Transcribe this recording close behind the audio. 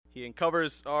He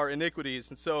uncovers our iniquities.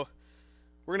 And so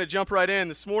we're going to jump right in.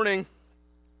 This morning,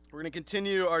 we're going to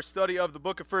continue our study of the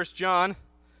book of 1 John,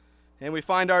 and we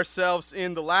find ourselves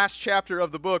in the last chapter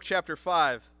of the book, chapter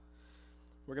 5.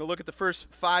 We're going to look at the first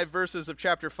 5 verses of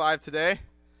chapter 5 today.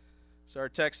 So our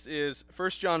text is 1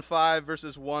 John 5,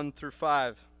 verses 1 through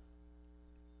 5.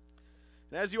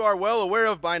 And as you are well aware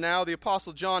of by now, the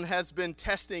Apostle John has been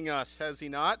testing us, has he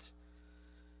not?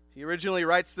 He originally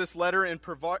writes this letter in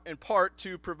part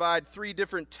to provide 3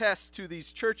 different tests to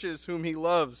these churches whom he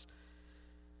loves.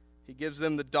 He gives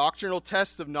them the doctrinal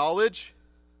test of knowledge,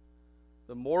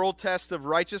 the moral test of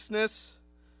righteousness,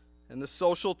 and the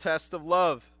social test of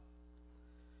love.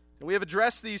 And we have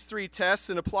addressed these 3 tests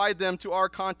and applied them to our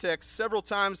context several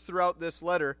times throughout this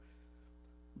letter.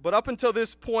 But up until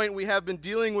this point, we have been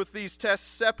dealing with these tests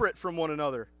separate from one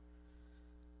another.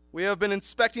 We have been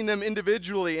inspecting them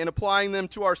individually and applying them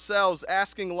to ourselves,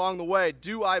 asking along the way,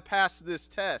 do I pass this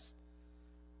test?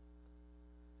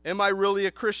 Am I really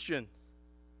a Christian?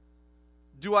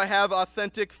 Do I have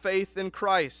authentic faith in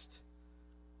Christ?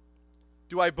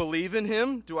 Do I believe in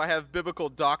him? Do I have biblical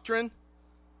doctrine?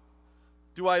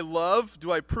 Do I love?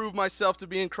 Do I prove myself to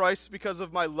be in Christ because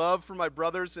of my love for my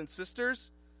brothers and sisters?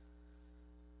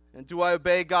 And do I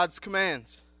obey God's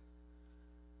commands?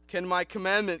 Can my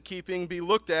commandment keeping be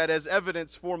looked at as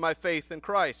evidence for my faith in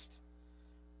Christ?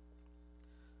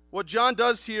 What John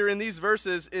does here in these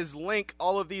verses is link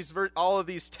all of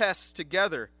these tests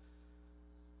together.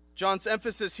 John's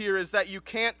emphasis here is that you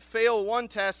can't fail one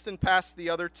test and pass the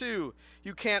other 2.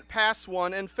 You can't pass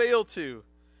one and fail 2.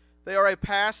 They are a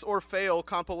pass or fail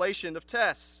compilation of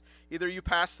tests. Either you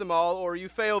pass them all or you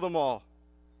fail them all.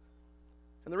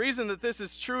 And the reason that this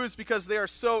is true is because they are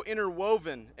so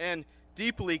interwoven and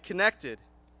deeply connected.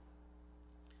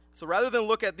 So rather than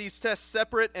look at these tests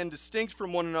separate and distinct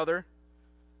from one another,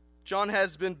 John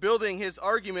has been building his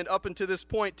argument up until this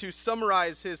point to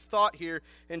summarize his thought here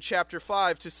in chapter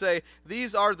 5 to say,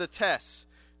 these are the tests.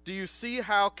 Do you see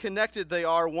how connected they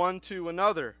are one to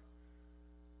another?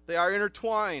 They are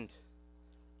intertwined.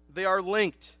 They are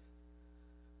linked.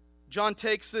 John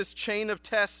takes this chain of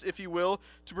tests, if you will,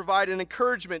 to provide an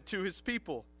encouragement to his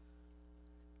people.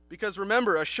 Because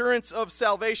remember, assurance of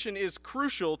salvation is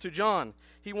crucial to John.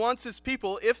 He wants his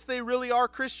people, if they really are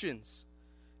Christians,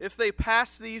 if they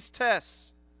pass these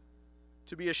tests,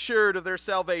 to be assured of their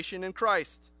salvation in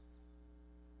Christ.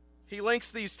 He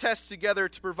links these tests together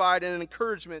to provide an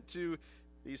encouragement to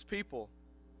these people.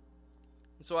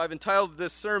 And so I've entitled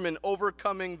this sermon,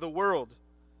 Overcoming the World.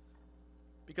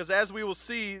 Because as we will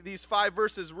see, these 5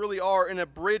 verses really are an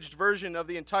abridged version of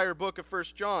the entire book of 1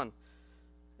 John.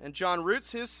 And John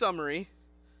roots his summary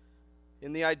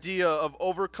in the idea of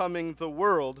overcoming the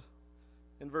world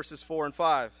in verses 4 and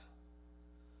 5.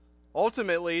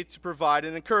 Ultimately, to provide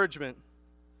an encouragement.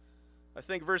 I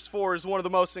think verse 4 is one of the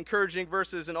most encouraging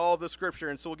verses in all of the Scripture,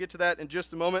 and so we'll get to that in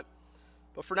just a moment.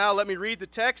 But for now, let me read the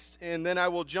text, and then I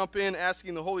will jump in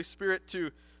asking the Holy Spirit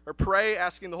to, or pray,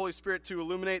 asking the Holy Spirit to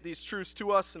illuminate these truths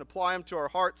to us and apply them to our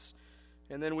hearts,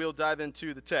 and then we'll dive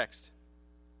into the text.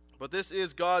 But this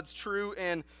is God's true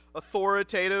and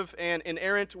authoritative and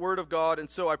inerrant Word of God, and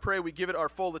so I pray we give it our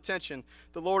full attention.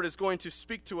 The Lord is going to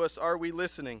speak to us. Are we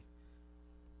listening?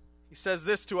 He says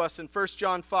this to us in 1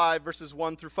 John 5, verses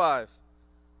 1 through 5.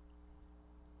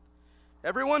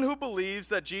 Everyone who believes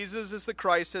that Jesus is the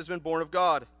Christ has been born of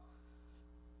God,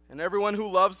 and everyone who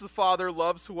loves the Father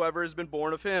loves whoever has been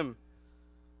born of him.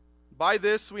 By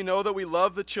this we know that we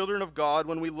love the children of God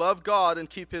when we love God and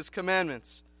keep his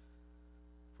commandments.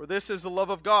 For this is the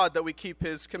love of God, that we keep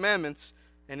his commandments,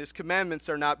 and his commandments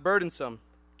are not burdensome.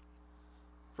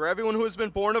 For everyone who has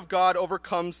been born of God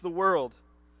overcomes the world.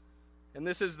 And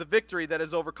this is the victory that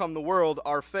has overcome the world,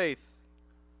 our faith.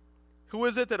 Who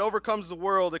is it that overcomes the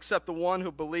world except the one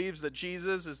who believes that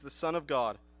Jesus is the Son of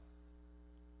God?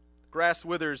 The grass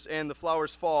withers and the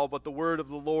flowers fall, but the word of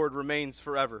the Lord remains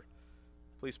forever.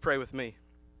 Please pray with me.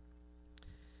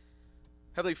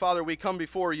 Heavenly Father, we come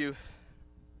before you,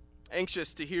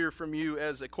 anxious to hear from you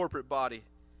as a corporate body.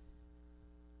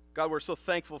 God, we're so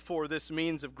thankful for this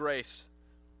means of grace,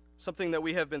 something that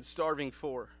we have been starving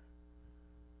for.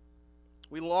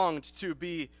 We longed to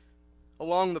be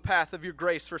along the path of your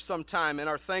grace for some time and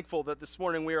are thankful that this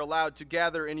morning we are allowed to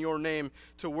gather in your name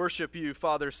to worship you,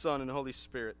 Father, Son, and Holy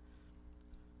Spirit.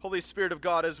 Holy Spirit of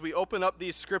God, as we open up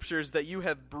these scriptures that you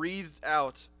have breathed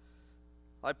out,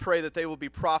 I pray that they will be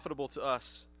profitable to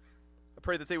us. I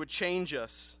pray that they would change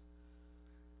us.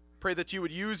 Pray that you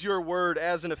would use your word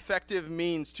as an effective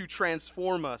means to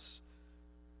transform us.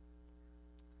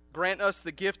 Grant us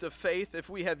the gift of faith if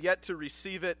we have yet to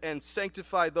receive it, and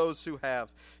sanctify those who have.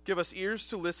 Give us ears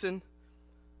to listen,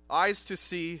 eyes to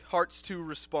see, hearts to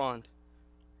respond.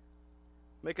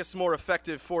 Make us more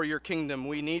effective for your kingdom.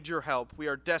 We need your help. We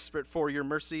are desperate for your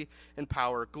mercy and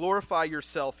power. Glorify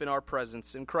yourself in our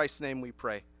presence. In Christ's name we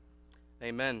pray.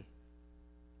 Amen.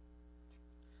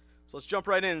 So let's jump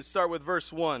right in and start with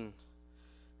verse 1.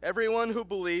 Everyone who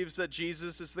believes that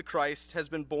Jesus is the Christ has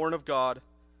been born of God,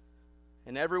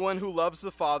 and everyone who loves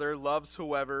the Father loves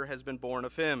whoever has been born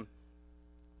of him.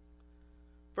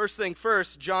 First thing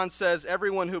first, John says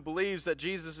everyone who believes that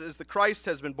Jesus is the Christ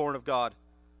has been born of God.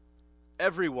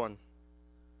 Everyone.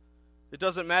 It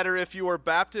doesn't matter if you are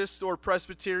Baptist or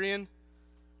Presbyterian,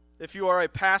 if you are a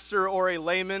pastor or a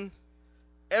layman,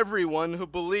 everyone who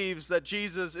believes that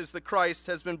Jesus is the Christ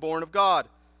has been born of God.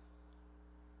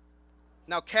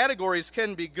 Now, categories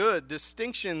can be good.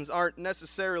 Distinctions aren't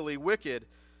necessarily wicked.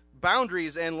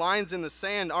 Boundaries and lines in the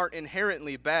sand aren't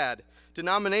inherently bad.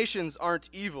 Denominations aren't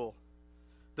evil.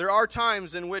 There are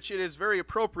times in which it is very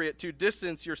appropriate to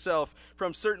distance yourself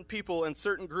from certain people and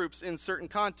certain groups in certain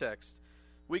contexts.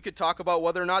 We could talk about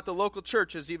whether or not the local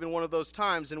church is even one of those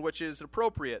times in which it is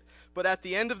appropriate. But at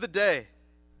the end of the day,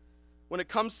 when it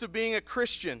comes to being a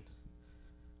Christian,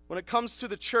 when it comes to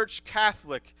the church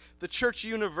Catholic, the church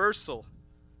universal,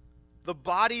 the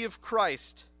body of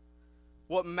Christ,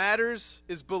 what matters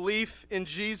is belief in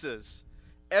Jesus.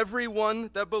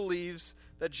 Everyone that believes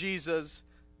that Jesus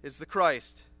is the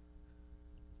Christ.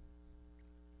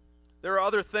 There are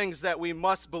other things that we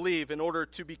must believe in order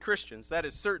to be Christians. That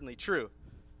is certainly true.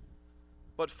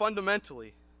 But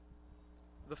fundamentally,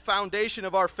 the foundation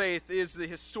of our faith is the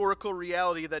historical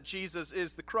reality that Jesus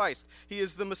is the Christ. He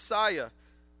is the Messiah.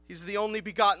 He's the only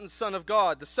begotten Son of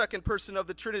God, the second person of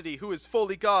the Trinity, who is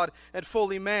fully God and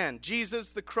fully man.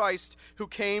 Jesus the Christ, who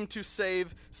came to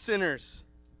save sinners.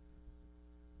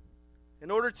 In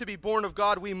order to be born of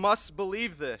God, we must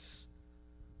believe this.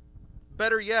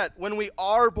 Better yet, when we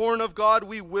are born of God,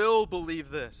 we will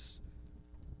believe this.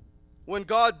 When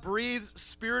God breathes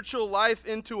spiritual life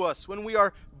into us, when we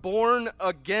are born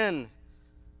again,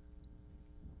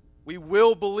 we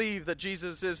will believe that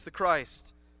Jesus is the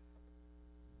Christ.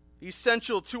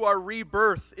 Essential to our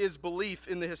rebirth is belief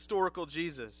in the historical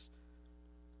Jesus.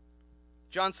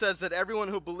 John says that everyone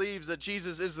who believes that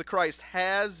Jesus is the Christ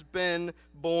has been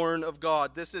born of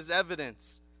God. This is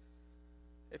evidence.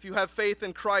 If you have faith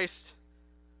in Christ,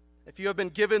 if you have been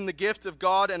given the gift of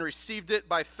God and received it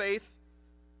by faith,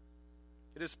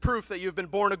 it is proof that you've been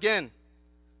born again.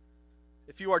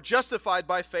 If you are justified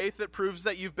by faith, it proves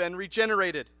that you've been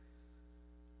regenerated.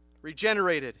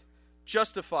 Regenerated,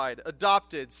 justified,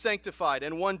 adopted, sanctified,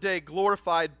 and one day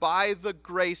glorified by the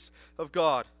grace of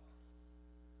God.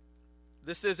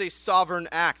 This is a sovereign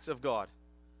act of God.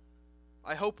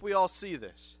 I hope we all see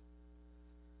this.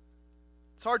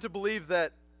 It's hard to believe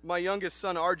that my youngest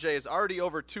son, RJ, is already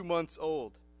over 2 months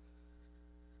old.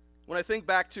 When I think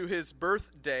back to his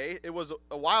birthday, it was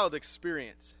a wild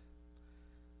experience.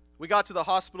 We got to the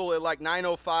hospital at like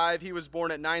 9:05. He was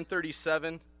born at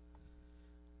 9:37.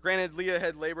 Granted, Leah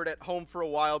had labored at home for a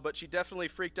while, but she definitely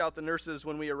freaked out the nurses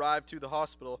when we arrived to the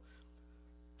hospital.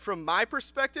 From my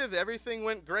perspective, everything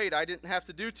went great. I didn't have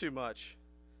to do too much.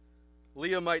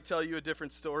 Leah might tell you a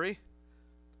different story.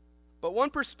 But one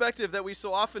perspective that we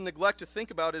so often neglect to think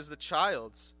about is the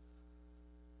child's.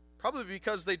 Probably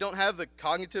because they don't have the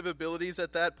cognitive abilities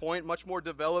at that point. Much more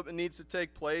development needs to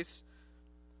take place.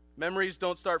 Memories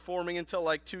don't start forming until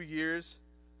like 2 years.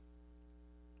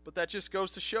 But that just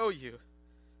goes to show you.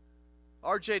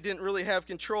 RJ didn't really have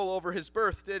control over his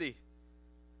birth, did he?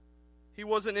 He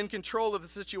wasn't in control of the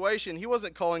situation. He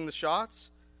wasn't calling the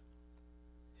shots.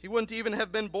 He wouldn't even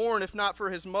have been born if not for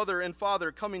his mother and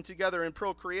father coming together in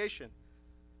procreation.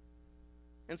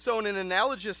 And so in an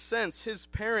analogous sense, his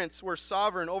parents were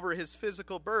sovereign over his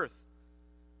physical birth.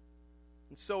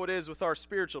 And so it is with our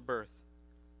spiritual birth.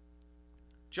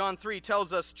 John 3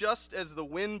 tells us, just as the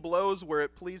wind blows where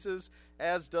it pleases,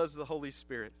 as does the Holy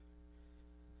Spirit.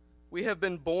 We have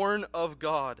been born of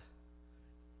God.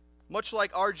 Much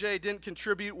like RJ didn't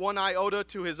contribute 1 iota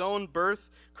to his own birth,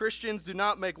 Christians do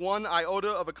not make 1 iota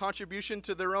of a contribution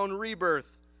to their own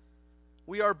rebirth.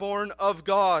 We are born of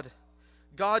God.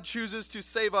 God chooses to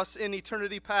save us in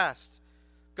eternity past.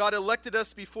 God elected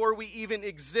us before we even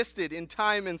existed in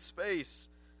time and space.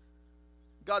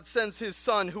 God sends his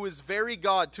Son, who is very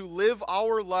God, to live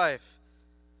our life.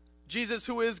 Jesus,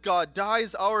 who is God,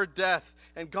 dies our death,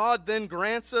 and God then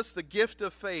grants us the gift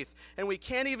of faith. And we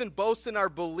can't even boast in our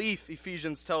belief,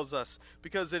 Ephesians tells us,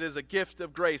 because it is a gift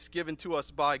of grace given to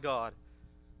us by God.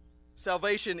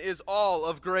 Salvation is all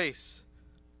of grace.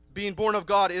 Being born of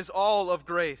God is all of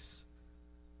grace.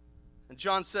 And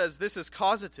John says this is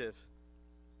causative.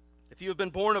 If you have been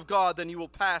born of God, then you will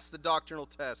pass the doctrinal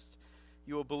test.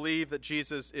 You will believe that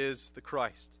Jesus is the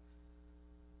Christ.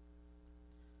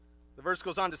 The verse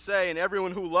goes on to say, and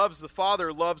everyone who loves the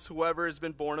Father loves whoever has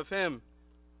been born of him.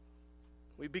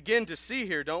 We begin to see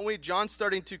here, don't we? John's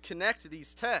starting to connect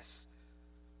these tests.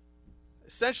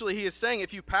 Essentially, he is saying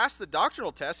if you pass the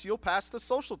doctrinal test, you'll pass the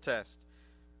social test.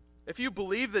 If you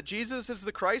believe that Jesus is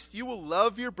the Christ, you will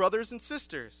love your brothers and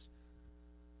sisters.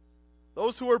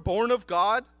 Those who are born of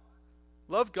God,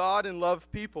 love God and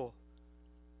love people.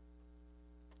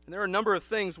 And there are a number of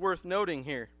things worth noting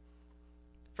here.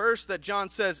 First, that John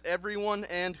says everyone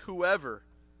and whoever.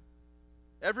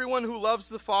 Everyone who loves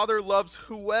the Father loves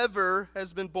whoever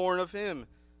has been born of him.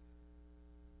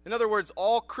 In other words,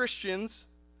 all Christians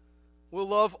will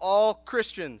love all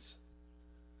Christians,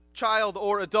 child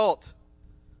or adult,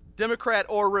 Democrat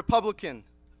or Republican,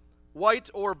 white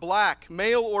or black,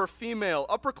 male or female,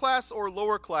 upper class or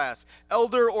lower class,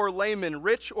 elder or layman,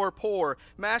 rich or poor,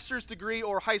 master's degree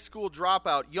or high school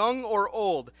dropout, young or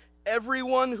old.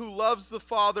 Everyone who loves the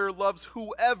Father loves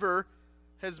whoever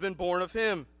has been born of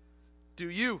him. Do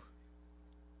you?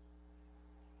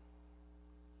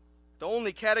 The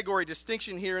only category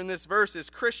distinction here in this verse is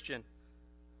Christian.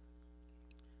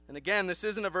 And again, this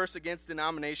isn't a verse against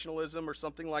denominationalism or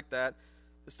something like that.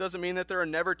 This doesn't mean that there are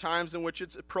never times in which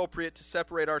it's appropriate to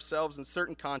separate ourselves in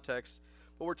certain contexts.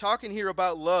 But we're talking here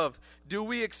about love. Do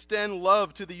we extend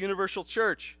love to the universal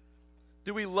church?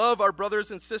 Do we love our brothers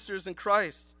and sisters in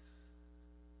Christ?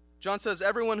 John says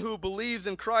everyone who believes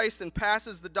in Christ and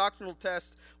passes the doctrinal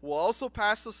test will also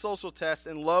pass the social test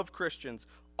and love Christians.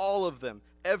 All of them.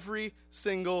 Every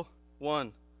single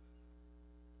one.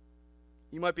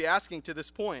 You might be asking to this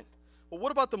point, well,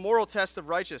 what about the moral test of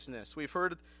righteousness? We've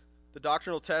heard the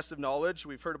doctrinal test of knowledge.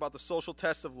 We've heard about the social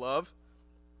test of love.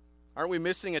 Aren't we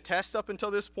missing a test up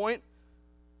until this point?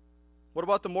 What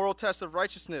about the moral test of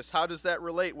righteousness? How does that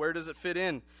relate? Where does it fit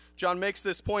in? John makes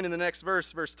this point in the next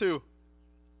verse, verse 2.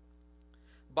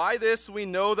 By this we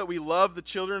know that we love the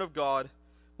children of God,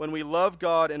 when we love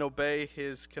God and obey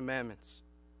his commandments.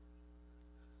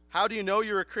 How do you know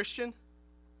you're a Christian?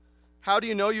 How do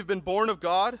you know you've been born of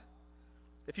God?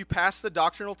 If you pass the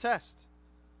doctrinal test.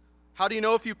 How do you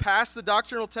know if you pass the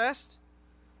doctrinal test?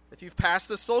 If you've passed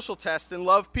the social test and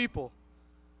love people.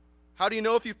 How do you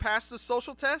know if you've passed the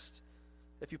social test?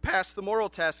 If you pass the moral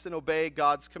test and obey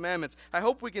God's commandments. I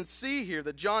hope we can see here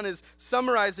that John is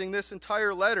summarizing this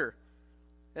entire letter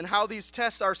and how these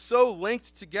tests are so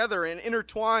linked together and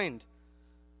intertwined,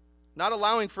 not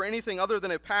allowing for anything other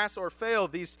than a pass or fail.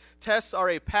 These tests are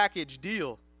a package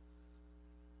deal.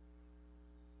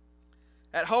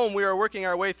 At home, we are working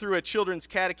our way through a children's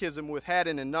catechism with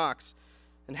Haddon and Knox.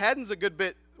 And Haddon's a good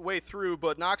bit way through,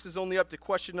 but Knox is only up to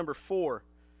question number 4.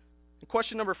 And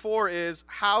question number 4 is,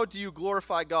 how do you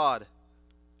glorify God?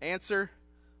 Answer,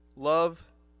 love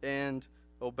and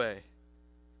obey.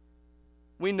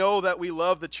 We know that we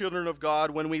love the children of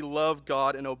God when we love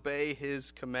God and obey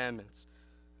his commandments.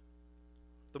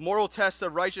 The moral test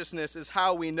of righteousness is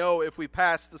how we know if we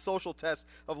pass the social test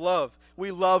of love.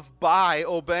 We love by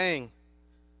obeying.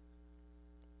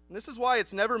 And this is why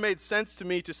it's never made sense to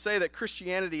me to say that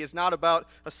Christianity is not about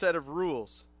a set of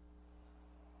rules.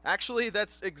 Actually,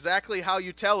 that's exactly how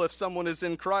you tell if someone is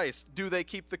in Christ. Do they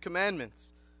keep the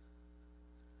commandments?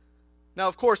 Now,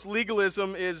 of course,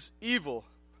 legalism is evil.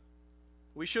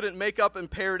 We shouldn't make up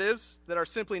imperatives that are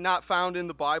simply not found in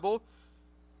the Bible.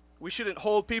 We shouldn't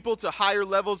hold people to higher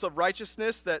levels of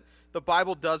righteousness that the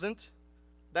Bible doesn't.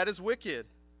 That is wicked.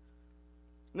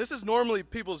 And this is normally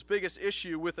people's biggest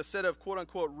issue with a set of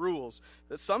quote-unquote rules,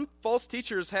 that some false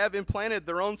teachers have implanted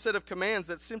their own set of commands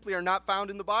that simply are not found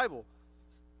in the Bible.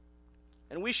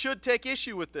 And we should take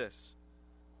issue with this.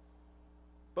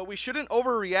 But we shouldn't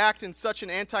overreact in such an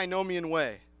antinomian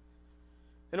way,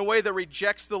 in a way that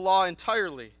rejects the law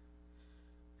entirely,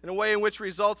 in a way in which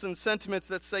results in sentiments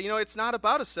that say, it's not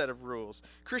about a set of rules.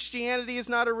 Christianity is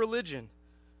not a religion.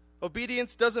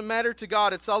 Obedience doesn't matter to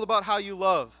God. It's all about how you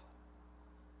love.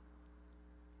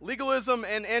 Legalism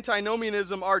and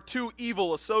antinomianism are two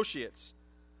evil associates.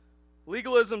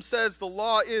 Legalism says the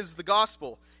law is the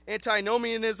gospel.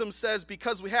 Antinomianism says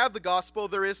because we have the gospel,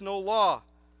 there is no law.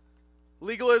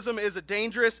 Legalism is a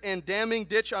dangerous and damning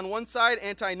ditch on one side.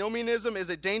 Antinomianism is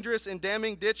a dangerous and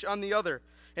damning ditch on the other.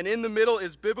 And in the middle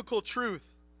is biblical truth.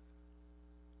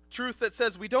 Truth that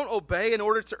says we don't obey in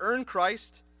order to earn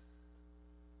Christ.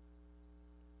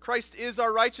 Christ is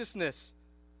our righteousness,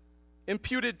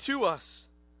 imputed to us.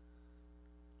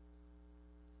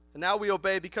 And now we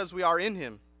obey because we are in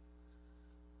him.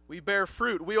 We bear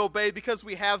fruit. We obey because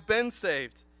we have been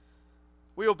saved.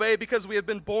 We obey because we have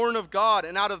been born of God,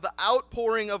 and out of the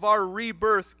outpouring of our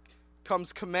rebirth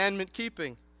comes commandment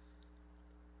keeping.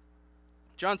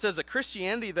 John says, a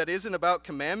Christianity that isn't about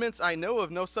commandments, I know of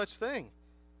no such thing.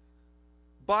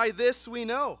 By this we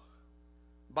know.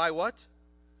 By what?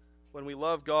 When we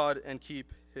love God and keep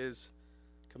his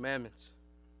commandments.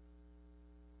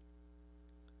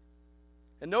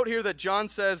 And note here that John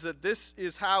says that this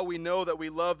is how we know that we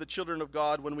love the children of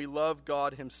God, when we love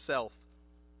God himself.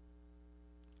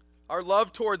 Our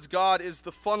love towards God is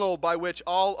the funnel by which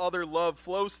all other love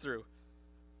flows through.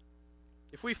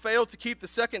 If we fail to keep the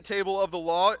second table of the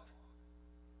law,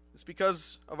 it's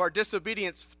because of our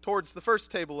disobedience towards the first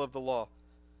table of the law.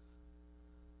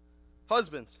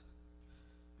 Husbands,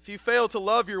 if you fail to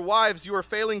love your wives, you are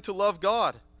failing to love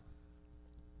God.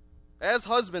 As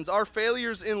husbands, our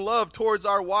failures in love towards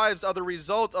our wives are the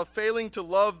result of failing to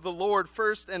love the Lord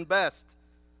first and best.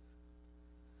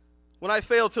 When I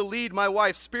fail to lead my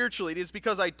wife spiritually, it is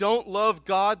because I don't love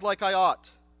God like I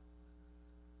ought.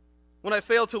 When I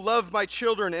fail to love my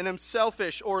children and am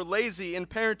selfish or lazy in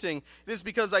parenting, it is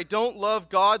because I don't love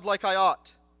God like I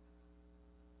ought.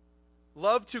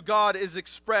 Love to God is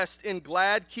expressed in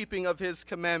glad keeping of his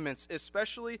commandments,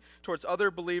 especially towards other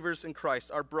believers in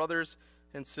Christ, our brothers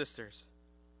and sisters.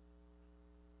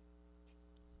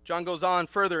 John goes on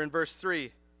further in verse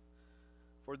 3.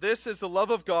 For this is the love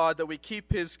of God, that we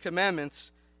keep his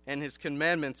commandments, and his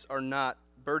commandments are not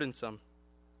burdensome.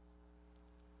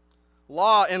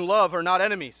 Law and love are not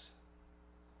enemies.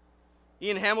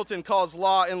 Ian Hamilton calls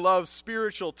law and love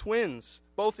spiritual twins,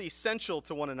 both essential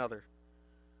to one another.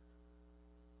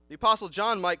 The Apostle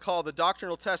John might call the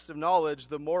doctrinal test of knowledge,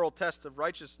 the moral test of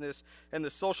righteousness, and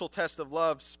the social test of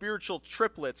love spiritual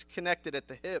triplets connected at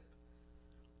the hip.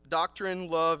 Doctrine,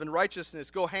 love, and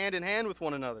righteousness go hand in hand with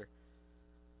one another.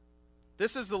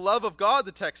 This is the love of God,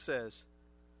 the text says.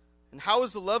 And how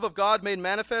is the love of God made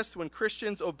manifest? When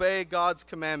Christians obey God's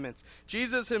commandments.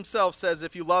 Jesus himself says,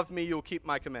 if you love me, you'll keep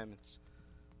my commandments.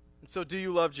 And so do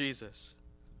you love Jesus?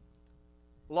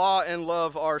 Law and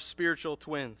love are spiritual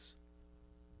twins.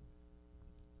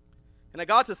 And I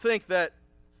got to think that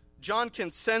John can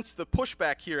sense the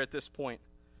pushback here at this point.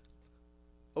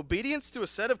 Obedience to a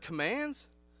set of commands?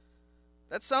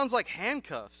 That sounds like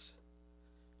handcuffs.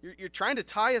 You're trying to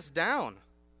tie us down.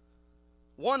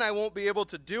 One, I won't be able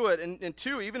to do it. And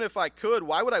two, even if I could,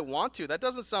 why would I want to? That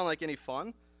doesn't sound like any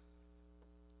fun.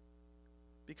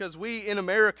 Because we in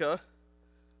America,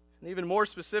 and even more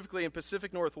specifically in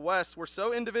Pacific Northwest, we're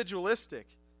so individualistic,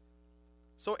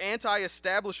 so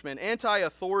anti-establishment,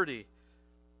 anti-authority.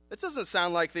 That doesn't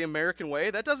sound like the American way.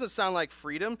 That doesn't sound like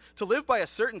freedom. To live by a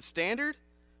certain standard,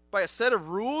 by a set of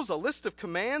rules, a list of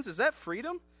commands, is that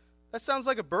freedom? That sounds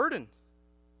like a burden.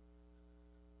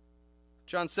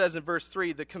 John says in verse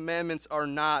 3, the commandments are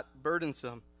not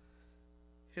burdensome.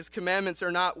 His commandments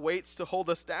are not weights to hold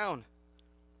us down.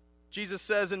 Jesus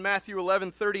says in Matthew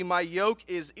 11:30, my yoke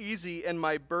is easy and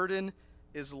my burden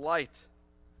is light.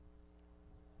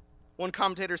 One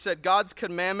commentator said, God's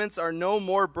commandments are no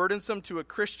more burdensome to a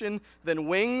Christian than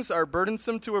wings are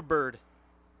burdensome to a bird.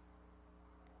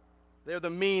 They're the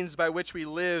means by which we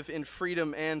live in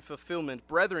freedom and fulfillment.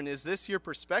 Brethren, is this your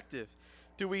perspective?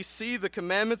 Do we see the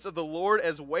commandments of the Lord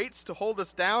as weights to hold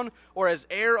us down or as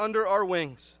air under our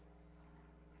wings?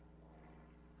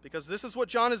 Because this is what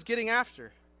John is getting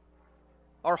after.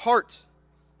 Our heart,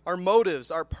 our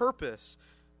motives, our purpose.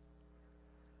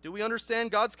 Do we understand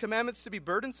God's commandments to be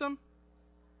burdensome?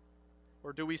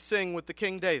 Or do we sing with the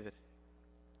King David?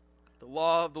 The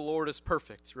law of the Lord is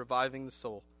perfect, reviving the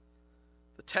soul.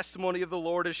 The testimony of the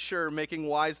Lord is sure, making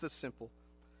wise the simple.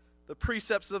 The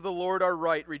precepts of the Lord are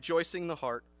right, rejoicing the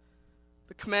heart.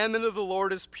 The commandment of the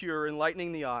Lord is pure,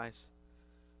 enlightening the eyes.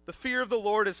 The fear of the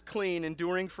Lord is clean,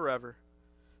 enduring forever.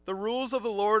 The rules of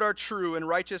the Lord are true and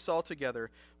righteous altogether.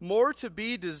 More to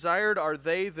be desired are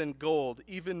they than gold,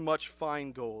 even much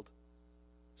fine gold.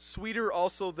 Sweeter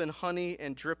also than honey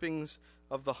and drippings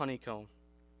of the honeycomb.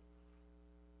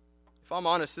 If I'm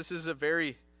honest, this is a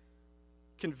very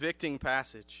convicting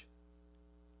passage.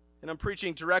 And I'm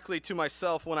preaching directly to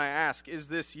myself when I ask, is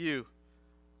this you?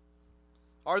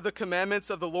 Are the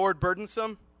commandments of the Lord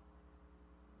burdensome?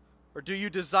 Or do you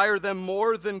desire them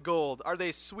more than gold? Are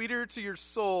they sweeter to your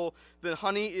soul than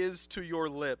honey is to your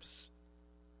lips?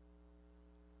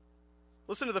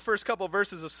 Listen to the first couple of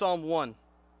verses of Psalm 1.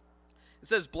 It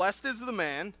says, blessed is the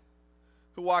man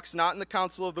who walks not in the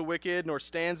counsel of the wicked, nor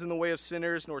stands in the way of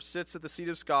sinners, nor sits at the seat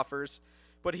of scoffers,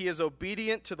 but he is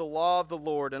obedient to the law of the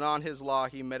Lord, and on his law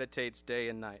he meditates day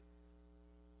and night.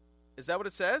 Is that what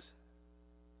it says?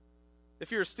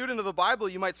 If you're a student of the Bible,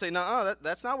 you might say, no,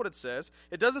 that's not what it says.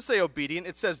 It doesn't say obedient,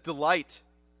 it says delight.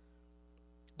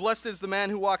 Blessed is the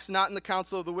man who walks not in the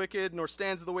counsel of the wicked, nor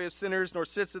stands in the way of sinners, nor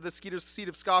sits at the seat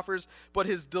of scoffers, but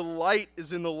his delight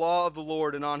is in the law of the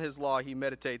Lord, and on his law he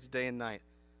meditates day and night.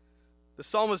 The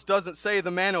psalmist doesn't say the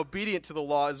man obedient to the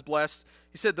law is blessed.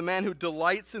 He said the man who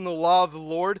delights in the law of the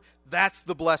Lord, that's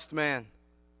the blessed man.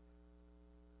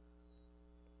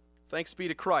 Thanks be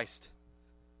to Christ,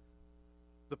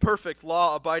 the perfect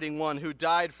law-abiding one who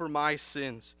died for my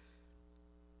sins.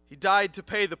 He died to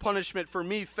pay the punishment for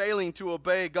me failing to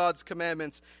obey God's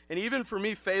commandments, and even for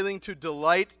me failing to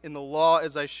delight in the law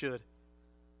as I should.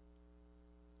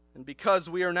 And because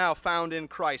we are now found in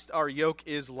Christ, our yoke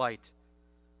is light.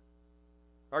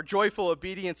 Our joyful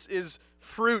obedience is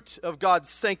fruit of God's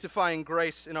sanctifying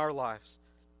grace in our lives.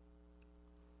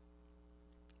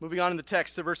 Moving on in the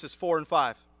text to verses 4 and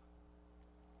 5.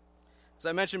 As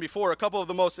I mentioned before, a couple of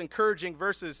the most encouraging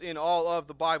verses in all of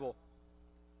the Bible.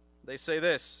 They say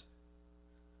this: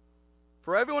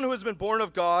 "For everyone who has been born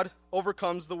of God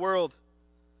overcomes the world.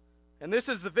 And this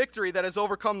is the victory that has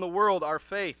overcome the world, our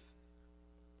faith.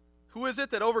 Who is it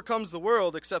that overcomes the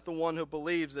world except the one who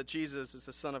believes that Jesus is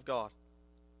the Son of God?"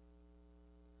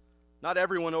 Not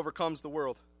everyone overcomes the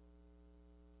world.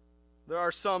 There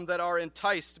are some that are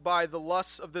enticed by the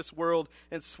lusts of this world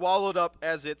and swallowed up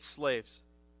as its slaves,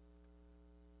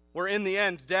 where in the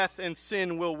end death and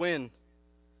sin will win.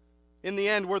 In the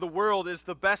end, where the world is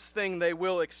the best thing they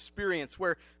will experience,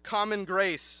 where common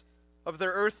grace of their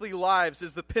earthly lives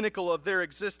is the pinnacle of their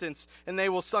existence, and they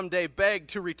will someday beg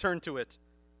to return to it.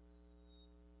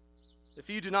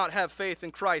 If you do not have faith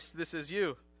in Christ, this is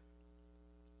you.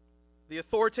 The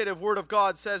authoritative Word of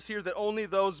God says here that only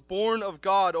those born of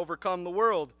God overcome the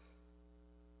world.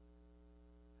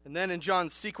 And then in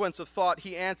John's sequence of thought,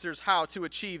 he answers how to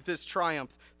achieve this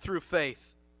triumph through faith.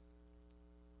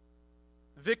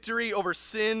 Victory over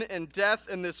sin and death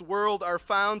in this world are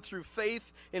found through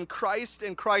faith in Christ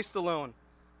and Christ alone.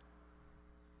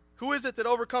 Who is it that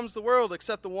overcomes the world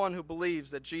except the one who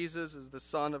believes that Jesus is the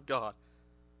Son of God?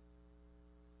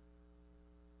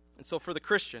 And so for the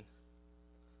Christian,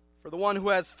 for the one who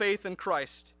has faith in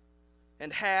Christ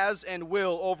and has and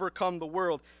will overcome the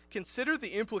world, consider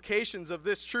the implications of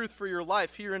this truth for your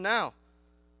life here and now.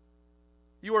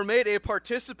 You are made a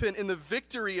participant in the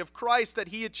victory of Christ that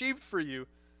he achieved for you.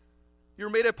 You're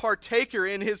made a partaker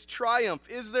in his triumph.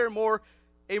 Is there a more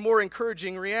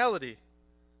encouraging reality?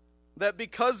 That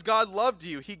because God loved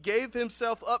you, he gave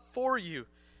himself up for you,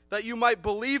 that you might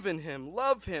believe in him,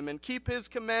 love him, and keep his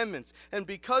commandments. And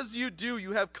because you do,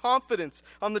 you have confidence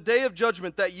on the day of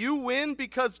judgment that you win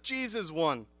because Jesus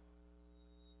won.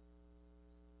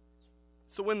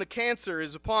 So when the cancer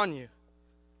is upon you,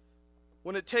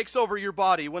 when it takes over your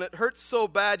body, when it hurts so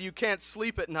bad you can't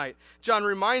sleep at night, John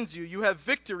reminds you, you have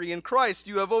victory in Christ.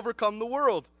 You have overcome the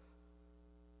world.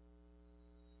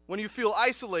 When you feel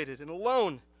isolated and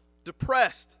alone,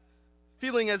 depressed,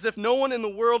 feeling as if no one in the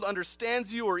world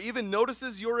understands you or even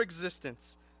notices your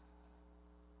existence,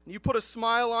 and you put a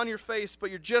smile on your face, but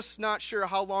you're just not sure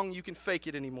how long you can fake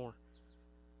it anymore,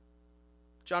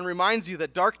 John reminds you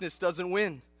that darkness doesn't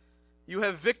win. You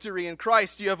have victory in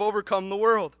Christ. You have overcome the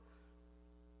world.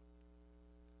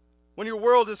 When your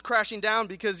world is crashing down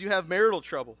because you have marital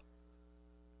trouble,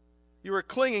 you are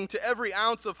clinging to every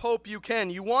ounce of hope you can.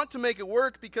 You want to make it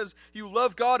work because you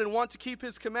love God and want to keep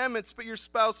his commandments, but your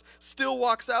spouse still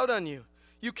walks out on you.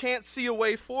 You can't see a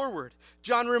way forward.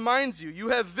 John reminds you, you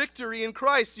have victory in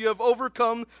Christ. You have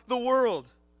overcome the world.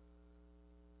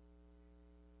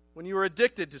 When you are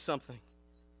addicted to something,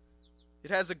 it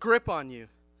has a grip on you,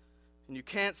 and you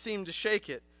can't seem to shake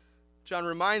it. John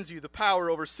reminds you the power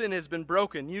over sin has been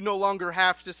broken. You no longer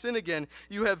have to sin again.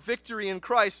 You have victory in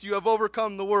Christ. You have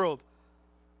overcome the world.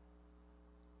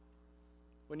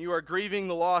 When you are grieving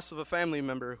the loss of a family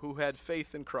member who had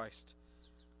faith in Christ,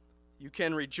 you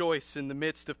can rejoice in the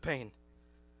midst of pain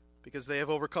because they have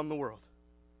overcome the world.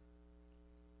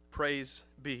 Praise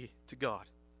be to God.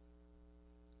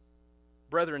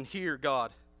 Brethren, hear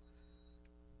God.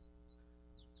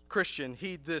 Christian,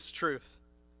 heed this truth.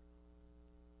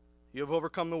 You have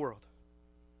overcome the world.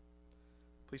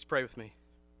 Please pray with me.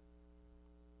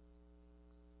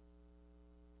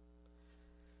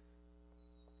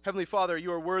 Heavenly Father,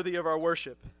 you are worthy of our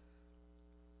worship.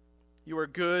 You are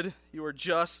good, you are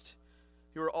just,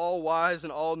 you are all-wise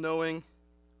and all-knowing.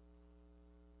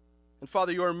 And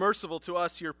Father, you are merciful to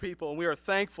us, your people, and we are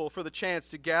thankful for the chance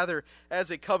to gather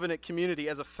as a covenant community,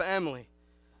 as a family.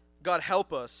 God,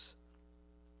 help us.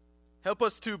 Help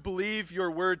us to believe your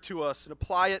word to us and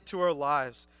apply it to our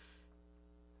lives.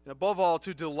 And above all,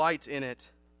 to delight in it.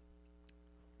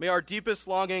 May our deepest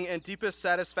longing and deepest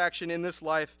satisfaction in this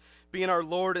life be in our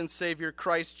Lord and Savior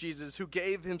Christ Jesus, who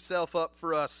gave himself up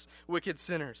for us, wicked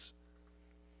sinners.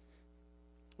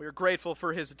 We are grateful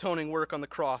for his atoning work on the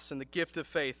cross and the gift of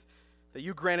faith that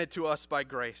you granted to us by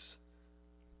grace.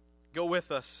 Go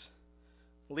with us.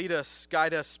 Lead us,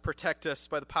 guide us, protect us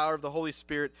by the power of the Holy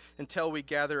Spirit until we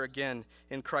gather again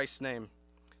in Christ's name.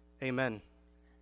 Amen.